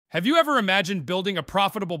Have you ever imagined building a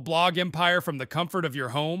profitable blog empire from the comfort of your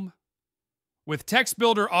home? With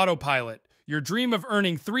TextBuilder AutoPilot, your dream of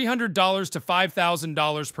earning $300 to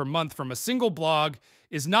 $5,000 per month from a single blog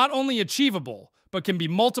is not only achievable, but can be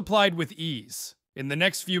multiplied with ease. In the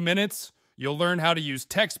next few minutes, you'll learn how to use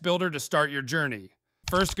TextBuilder to start your journey.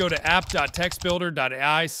 First, go to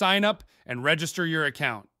app.textbuilder.ai, sign up, and register your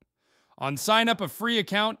account. On sign up a free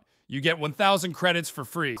account, you get 1,000 credits for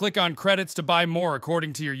free. Click on credits to buy more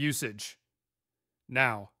according to your usage.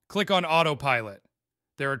 Now, click on AutoPilot.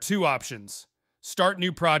 There are two options: Start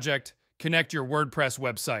New Project, connect your WordPress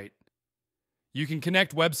website. You can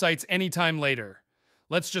connect websites anytime later.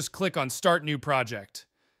 Let's just click on Start New Project.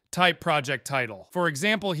 Type project title. For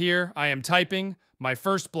example here, I am typing my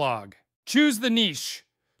first blog. Choose the niche.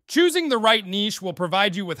 Choosing the right niche will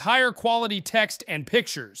provide you with higher quality text and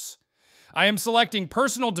pictures. I am selecting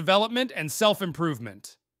personal development and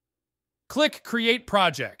self-improvement. Click Create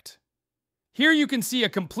Project. Here you can see a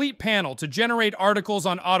complete panel to generate articles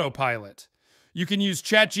on AutoPilot. You can use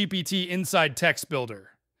ChatGPT inside TextBuilder.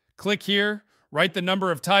 Click here, write the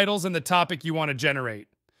number of titles and the topic you want to generate.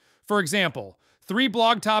 For example, 3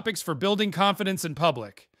 blog topics for building confidence in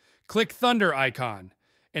public. Click Thunder icon,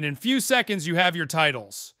 and in few seconds you have your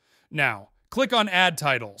titles. Now, click on Add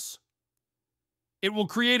Titles. It will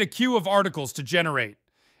create a queue of articles to generate.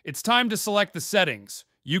 It's time to select the settings.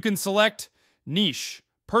 You can select niche,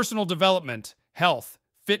 personal development, health,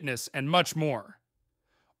 fitness, and much more.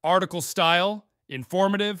 Article style,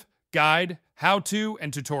 informative, guide, how-to,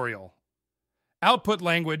 and tutorial. Output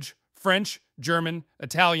language, French, German,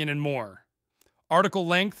 Italian, and more. Article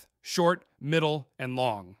length, short, middle, and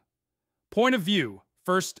long. Point of view,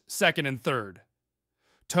 first, second, and third.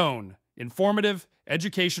 Tone, informative,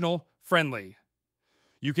 educational, friendly.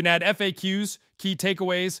 You can add FAQs, key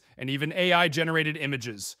takeaways, and even AI-generated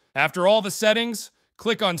images. After all the settings,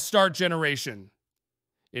 click on Start Generation.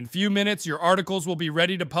 In few minutes, your articles will be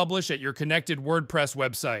ready to publish at your connected WordPress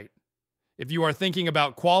website. If you are thinking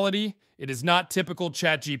about quality, it is not typical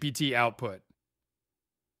ChatGPT output.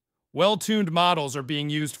 Well-tuned models are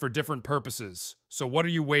being used for different purposes, so what are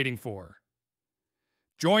you waiting for?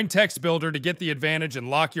 Join TextBuilder to get the advantage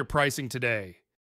and lock your pricing today.